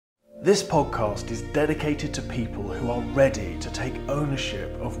This podcast is dedicated to people who are ready to take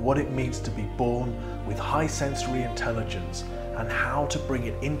ownership of what it means to be born with high sensory intelligence and how to bring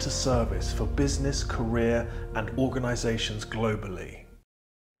it into service for business, career, and organizations globally.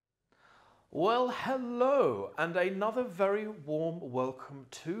 Well, hello, and another very warm welcome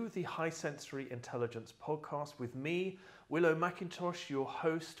to the High Sensory Intelligence podcast with me, Willow McIntosh, your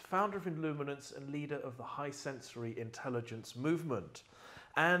host, founder of Illuminance and leader of the High Sensory Intelligence movement.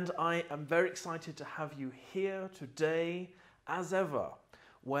 And I am very excited to have you here today, as ever,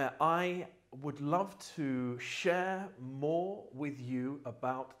 where I would love to share more with you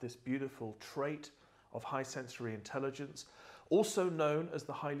about this beautiful trait of high sensory intelligence, also known as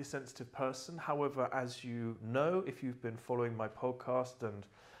the highly sensitive person. However, as you know, if you've been following my podcast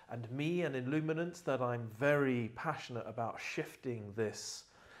and me and Illuminance, that I'm very passionate about shifting this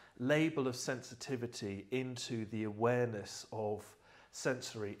label of sensitivity into the awareness of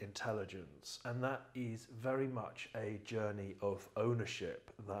sensory intelligence, and that is very much a journey of ownership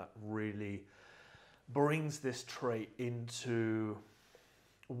that really brings this trait into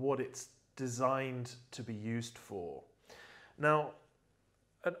what it's designed to be used for. Now,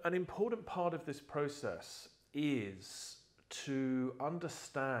 an important part of this process is to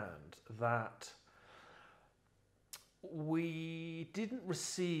understand that we didn't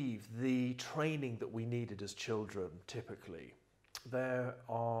receive the training that we needed as children typically. There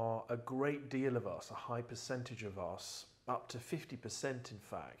are a great deal of us, a high percentage of us, up to 50% in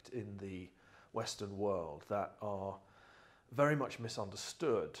fact, in the Western world, that are very much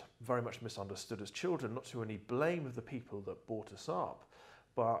misunderstood as children, not to any blame of the people that brought us up,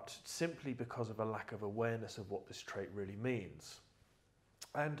 but simply because of a lack of awareness of what this trait really means.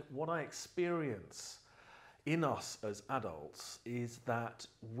 And what I experience in us as adults is that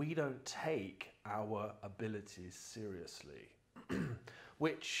we don't take our abilities seriously.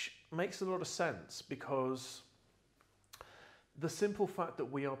 Which makes a lot of sense, because the simple fact that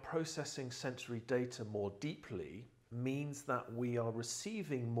we are processing sensory data more deeply means that we are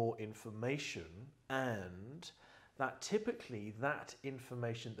receiving more information, and that typically that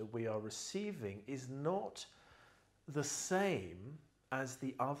information that we are receiving is not the same as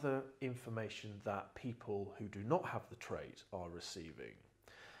the other information that people who do not have the trait are receiving.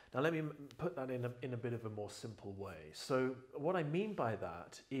 Now let me put that in a bit of a more simple way. So what I mean by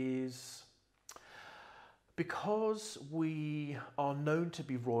that is, because we are known to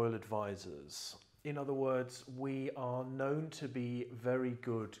be royal advisors, in other words, we are known to be very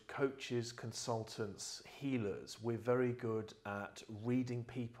good coaches, consultants, healers. We're very good at reading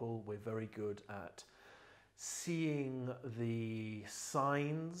people. We're very good at seeing the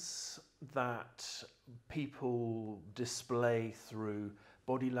signs that people display through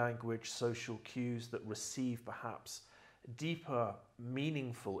body language, social cues that receive perhaps deeper,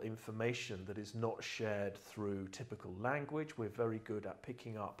 meaningful information that is not shared through typical language. We're very good at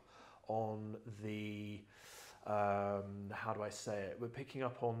picking up on the, how do I say it? We're picking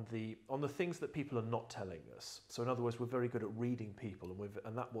up on the things that people are not telling us. So in other words, we're very good at reading people,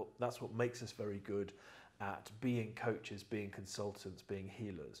 and that's what makes us very good at being coaches, being consultants, being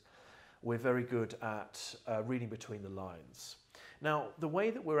healers. We're very good at reading between the lines. Now, the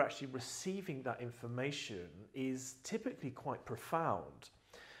way that we're actually receiving that information is typically quite profound.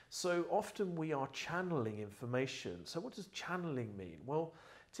 So often we are channeling information. So what does channeling mean? Well,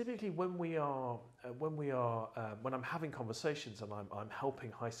 typically when I'm having conversations and I'm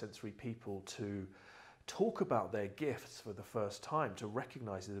helping high sensory people to talk about their gifts for the first time, to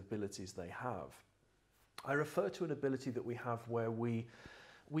recognize the abilities they have, I refer to an ability that we have where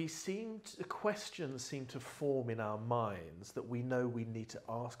questions seem to form in our minds that we know we need to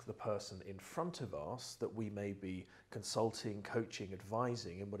ask the person in front of us that we may be consulting, coaching,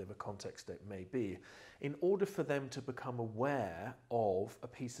 advising, in whatever context it may be, in order for them to become aware of a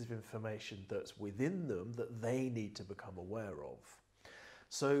piece of information that's within them that they need to become aware of.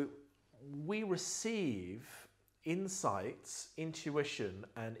 So we receive insights, intuition,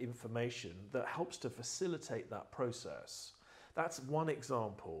 and information that helps to facilitate that process. That's one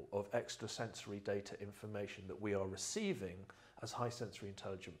example of extrasensory data information that we are receiving as high sensory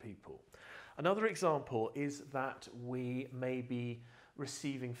intelligent people. Another example is that we may be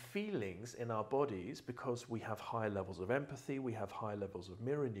receiving feelings in our bodies because we have high levels of empathy, we have high levels of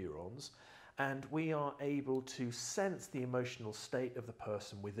mirror neurons, and we are able to sense the emotional state of the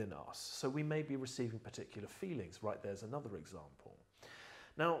person within us. So we may be receiving particular feelings. Right, there's another example.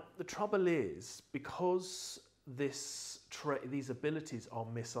 Now, the trouble is, because these abilities are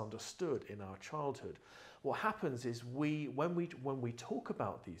misunderstood in our childhood, what happens is when we talk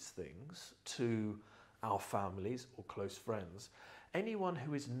about these things to our families or close friends, Anyone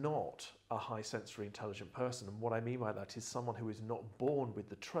who is not a high sensory intelligent person, and what I mean by that is someone who is not born with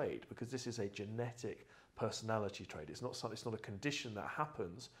the trait, because this is a genetic personality trait. It's not a condition that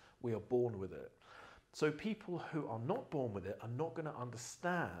happens, we are born with it. So people who are not born with it are not going to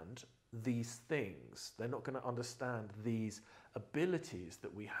understand these things. They're not going to understand these abilities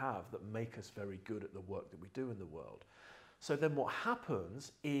that we have that make us very good at the work that we do in the world. So then what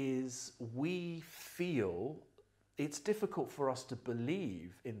happens is we feel it's difficult for us to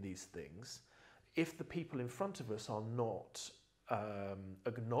believe in these things if the people in front of us are not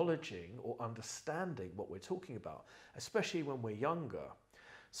acknowledging or understanding what we're talking about, especially when we're younger.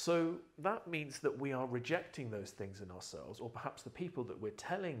 So that means that we are rejecting those things in ourselves, or perhaps the people that we're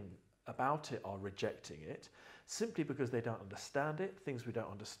telling about it are rejecting it simply because they don't understand it. Things we don't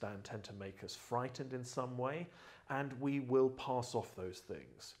understand tend to make us frightened in some way, and we will pass off those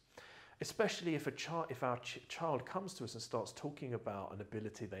things. Especially if our child comes to us and starts talking about an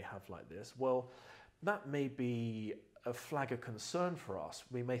ability they have like this, well, that may be a flag of concern for us.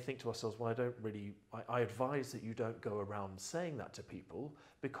 We may think to ourselves, well, I advise that you don't go around saying that to people,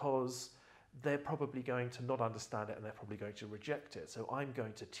 because they're probably going to not understand it and they're probably going to reject it. So I'm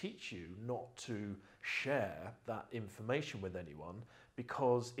going to teach you not to share that information with anyone,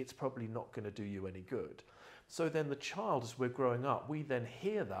 because it's probably not going to do you any good. So then the child, as we're growing up, we then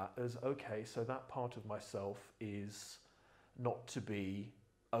hear that as, okay, so that part of myself is not to be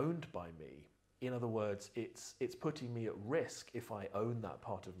owned by me. In other words, it's putting me at risk if I own that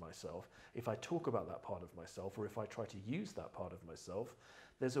part of myself, if I talk about that part of myself, or if I try to use that part of myself.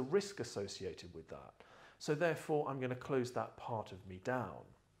 There's a risk associated with that. So therefore, I'm going to close that part of me down.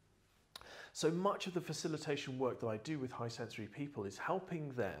 So much of the facilitation work that I do with high sensory people is helping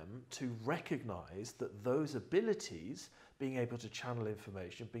them to recognize that those abilities, being able to channel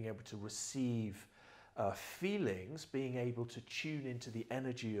information, being able to receive feelings, being able to tune into the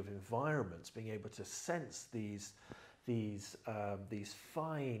energy of environments, being able to sense these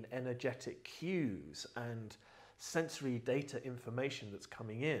fine energetic cues and sensory data information that's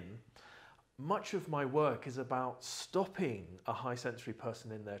coming in. Much of my work is about stopping a high sensory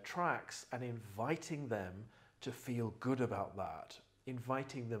person in their tracks and inviting them to feel good about that,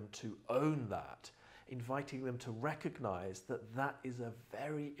 inviting them to own that, inviting them to recognize that that is a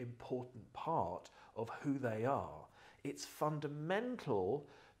very important part of who they are. It's fundamental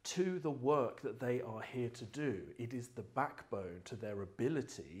to the work that they are here to do. It is the backbone to their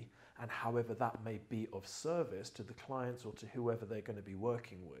ability, and however that may be of service to the clients or to whoever they're going to be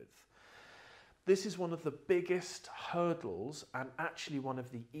working with. This is one of the biggest hurdles, and actually one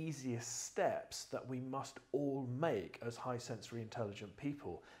of the easiest steps that we must all make as high sensory intelligent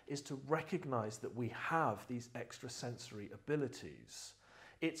people, is to recognize that we have these extrasensory abilities.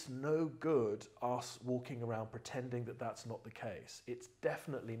 It's no good us walking around pretending that that's not the case. It's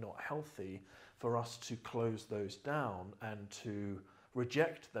definitely not healthy for us to close those down and to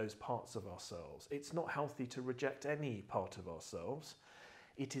reject those parts of ourselves. It's not healthy to reject any part of ourselves.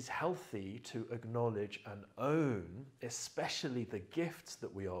 It is healthy to acknowledge and own, especially the gifts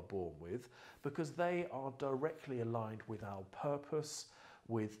that we are born with, because they are directly aligned with our purpose,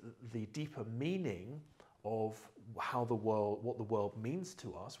 with the deeper meaning of how the world, what the world means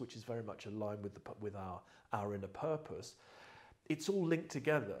to us, which is very much aligned with our inner purpose. It's all linked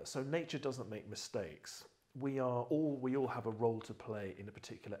together. So nature doesn't make mistakes. We all have a role to play in a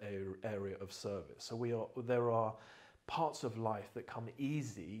particular area of service. So there are parts of life that come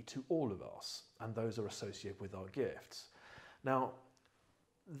easy to all of us, and those are associated with our gifts. Now,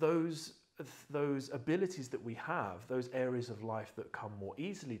 those abilities that we have, those areas of life that come more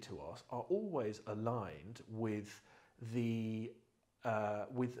easily to us, are always aligned with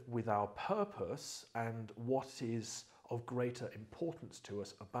with our purpose and what is of greater importance to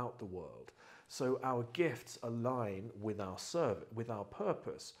us about the world. So our gifts align with our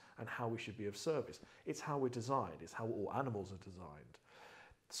purpose and how we should be of service. It's how we're designed. It's how all animals are designed.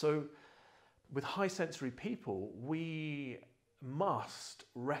 So with high sensory people, we must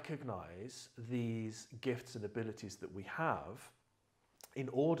recognize these gifts and abilities that we have in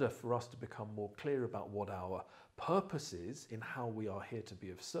order for us to become more clear about what our purpose is in how we are here to be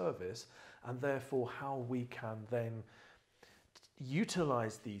of service, and therefore how we can then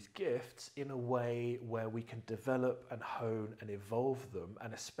utilize these gifts in a way where we can develop and hone and evolve them,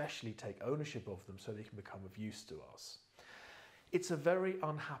 and especially take ownership of them so they can become of use to us. It's a very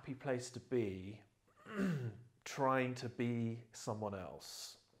unhappy place to be trying to be someone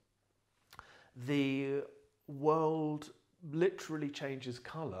else. The world literally changes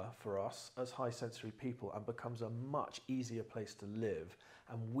colour for us as high sensory people and becomes a much easier place to live,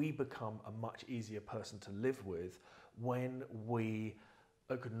 and we become a much easier person to live with when we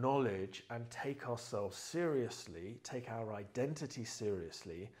acknowledge and take ourselves seriously, take our identity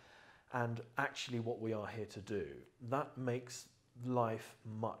seriously, and actually what we are here to do. That makes life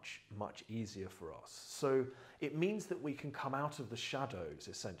much, much easier for us. So it means that we can come out of the shadows,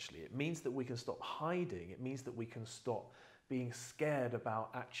 essentially. It means that we can stop hiding. It means that we can stop being scared about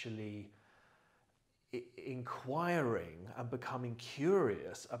actually inquiring and becoming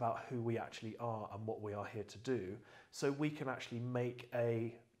curious about who we actually are and what we are here to do, so we can actually make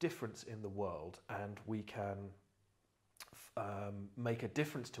a difference in the world, and we can make a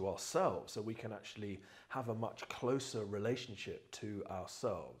difference to ourselves, so we can actually have a much closer relationship to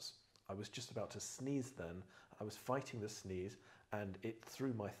ourselves. I was just about to sneeze then. I was fighting the sneeze and it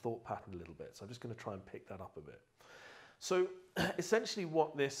threw my thought pattern a little bit, so I'm just going to try and pick that up a bit. So essentially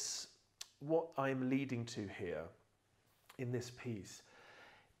what I'm leading to here in this piece,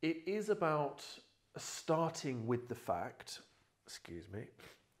 it is about starting with the fact,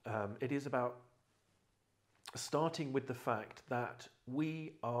 it is about starting with the fact that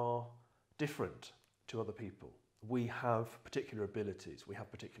we are different to other people. We have particular abilities, we have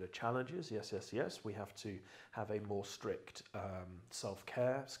particular challenges, yes. We have to have a more strict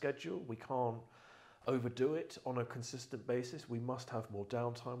self-care schedule. We can't overdo it on a consistent basis. We must have more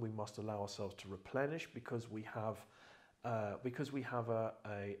downtime. We must allow ourselves to replenish because we have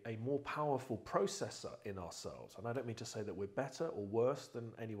a more powerful processor in ourselves. And I don't mean to say that we're better or worse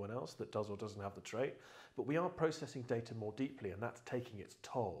than anyone else that does or doesn't have the trait, but we are processing data more deeply, and that's taking its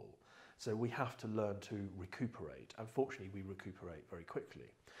toll. So we have to learn to recuperate. Unfortunately, we recuperate very quickly.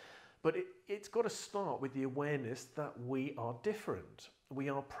 But it's got to start with the awareness that we are different. We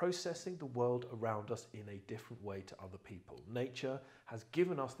are processing the world around us in a different way to other people. Nature has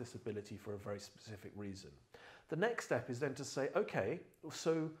given us this ability for a very specific reason. The next step is then to say, okay,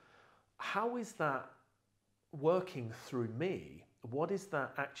 so how is that working through me? What is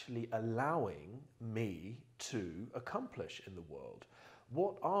that actually allowing me to accomplish in the world?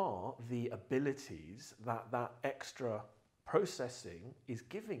 What are the abilities that extra processing is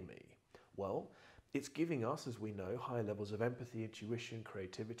giving me? Well, it's giving us, as we know, high levels of empathy, intuition,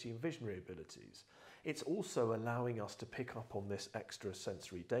 creativity, and visionary abilities. It's also allowing us to pick up on this extra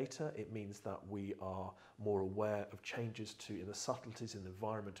sensory data. It means that we are more aware of changes in the subtleties in the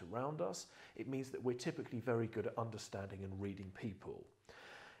environment around us. It means that we're typically very good at understanding and reading people.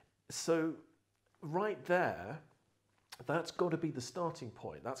 So right there, that's got to be the starting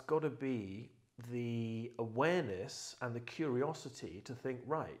point. That's got to be the awareness and the curiosity to think,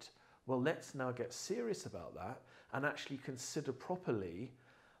 right, well, let's now get serious about that and actually consider properly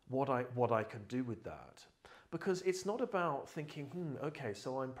what I can do with that. Because it's not about thinking, okay,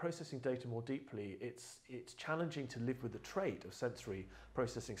 so I'm processing data more deeply. It's challenging to live with the trait of sensory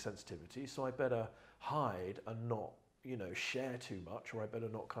processing sensitivity, so I better hide and not share too much, or I better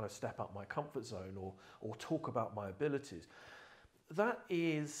not kind of step up my comfort zone or talk about my abilities. That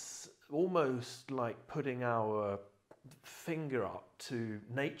is almost like putting our finger up to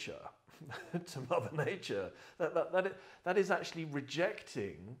nature, to Mother Nature. That is actually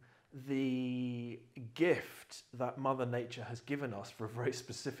rejecting the gift that Mother Nature has given us for a very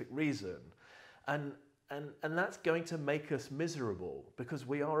specific reason. And that's going to make us miserable because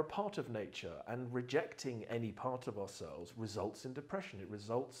we are a part of nature, and rejecting any part of ourselves results in depression. It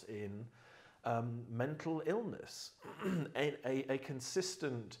results in mental illness. A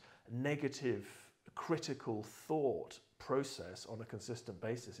consistent negative critical thought process on a consistent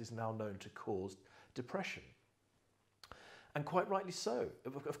basis is now known to cause depression. And quite rightly so.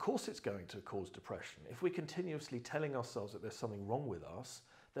 Of course it's going to cause depression. If we're continuously telling ourselves that there's something wrong with us,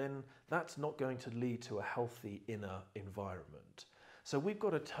 then that's not going to lead to a healthy inner environment. So we've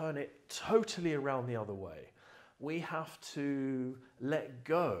got to turn it totally around the other way. We have to let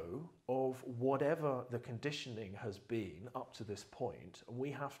go of whatever the conditioning has been up to this point. And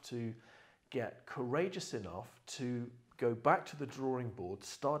we have to get courageous enough to go back to the drawing board,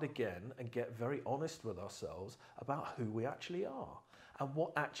 start again, and get very honest with ourselves about who we actually are and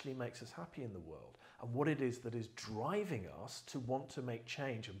what actually makes us happy in the world and what it is that is driving us to want to make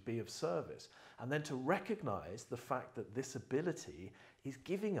change and be of service. And then to recognize the fact that this ability is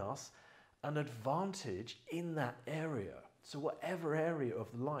giving us an advantage in that area. So whatever area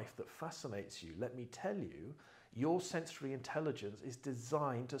of life that fascinates you, let me tell you, your sensory intelligence is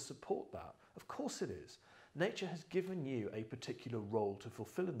designed to support that. Of course it is. Nature has given you a particular role to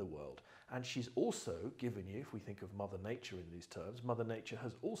fulfill in the world, and she's also given you, if we think of Mother Nature in these terms, Mother Nature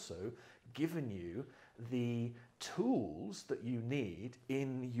has also given you the tools that you need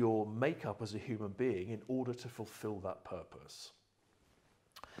in your makeup as a human being in order to fulfill that purpose.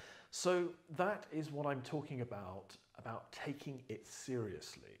 So that is what I'm talking about about taking it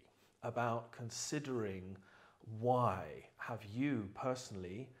seriously, about considering why have you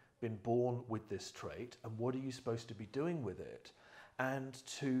personally been born with this trait and what are you supposed to be doing with it, and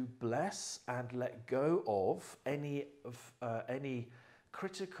to bless and let go of any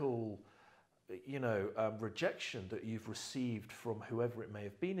critical rejection that you've received from whoever it may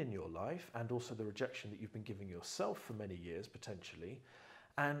have been in your life, and also the rejection that you've been giving yourself for many years potentially,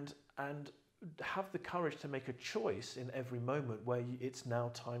 and have the courage to make a choice in every moment where it's now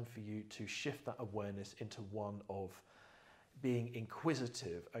time for you to shift that awareness into one of being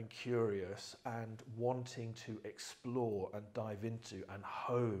inquisitive and curious and wanting to explore and dive into and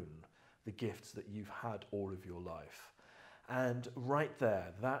hone the gifts that you've had all of your life. And right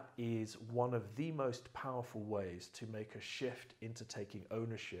there, that is one of the most powerful ways to make a shift into taking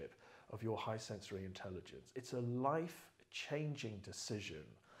ownership of your high sensory intelligence. It's a life-changing decision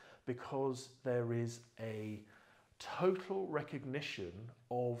because there is a total recognition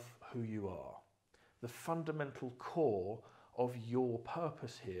of who you are. The fundamental core of your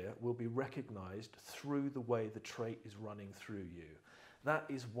purpose here will be recognized through the way the trait is running through you. That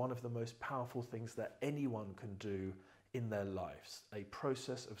is one of the most powerful things that anyone can do in their lives, a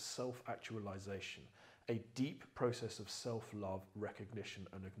process of self-actualization, a deep process of self-love, recognition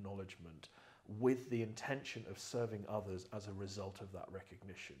and acknowledgement, with the intention of serving others as a result of that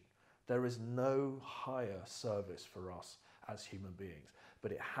recognition. There is no higher service for us as human beings,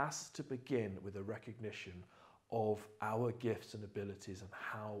 but it has to begin with a recognition of our gifts and abilities and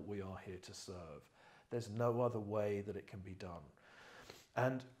how we are here to serve. There's no other way that it can be done.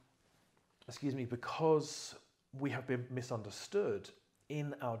 And, because we have been misunderstood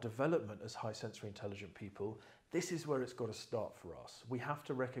in our development as high sensory intelligent people, this is where it's got to start for us. We have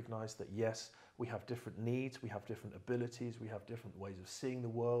to recognize that yes, we have different needs, we have different abilities, we have different ways of seeing the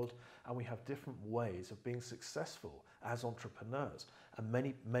world, and we have different ways of being successful as entrepreneurs.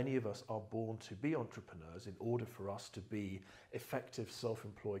 And many of us are born to be entrepreneurs in order for us to be effective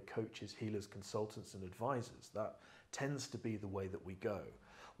self-employed coaches, healers, consultants, and advisors. That tends to be the way that we go.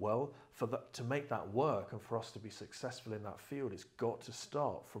 Well, to make that work and for us to be successful in that field, it's got to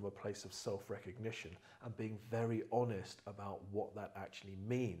start from a place of self-recognition and being very honest about what that actually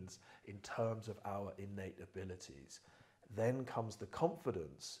means in terms of our innate abilities. Then comes the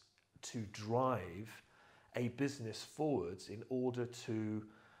confidence to drive a business forwards in order to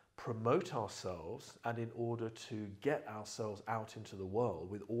promote ourselves and in order to get ourselves out into the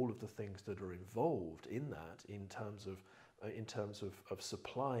world with all of the things that are involved in that in terms of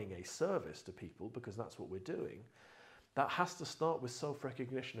supplying a service to people, because that's what we're doing. That has to start with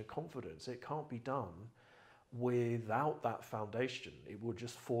self-recognition and confidence. It can't be done without that foundation. It will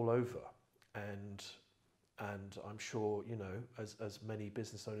just fall over. And I'm sure, as many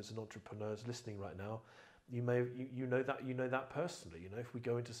business owners and entrepreneurs listening right now, you know that personally. If we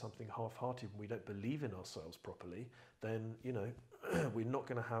go into something half-hearted and we don't believe in ourselves properly, then we're not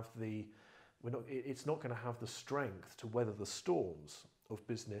going to have it's not going to have the strength to weather the storms of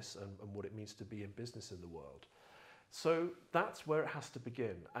business and what it means to be in business in the world. So that's where it has to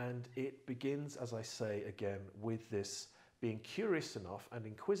begin. And it begins, as I say again, with this being curious enough and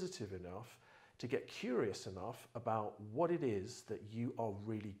inquisitive enough to get curious enough about what it is that you are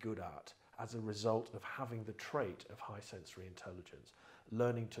really good at as a result of having the trait of high sensory intelligence.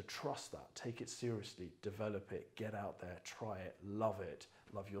 Learning to trust that, take it seriously, develop it, get out there, try it, love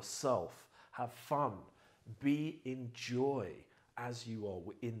yourself, have fun, be in joy as you are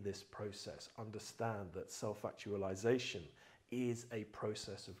in this process. Understand that self-actualization is a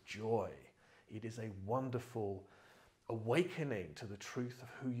process of joy. It is a wonderful awakening to the truth of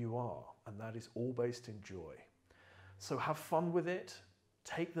who you are, and that is all based in joy. So have fun with it.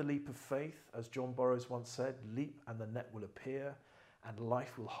 Take the leap of faith. As John Burroughs once said, leap and the net will appear, and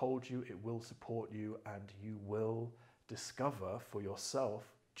life will hold you, it will support you, and you will discover for yourself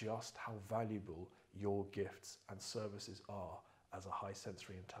just how valuable your gifts and services are as a high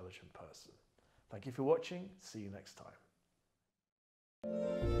sensory intelligent person. Thank you for watching. See you next time.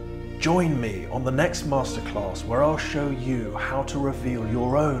 Join me on the next masterclass where I'll show you how to reveal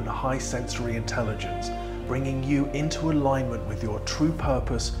your own high sensory intelligence, bringing you into alignment with your true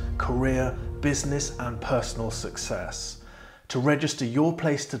purpose, career, business and personal success. To register your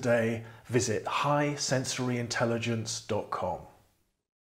place today, visit highsensoryintelligence.com.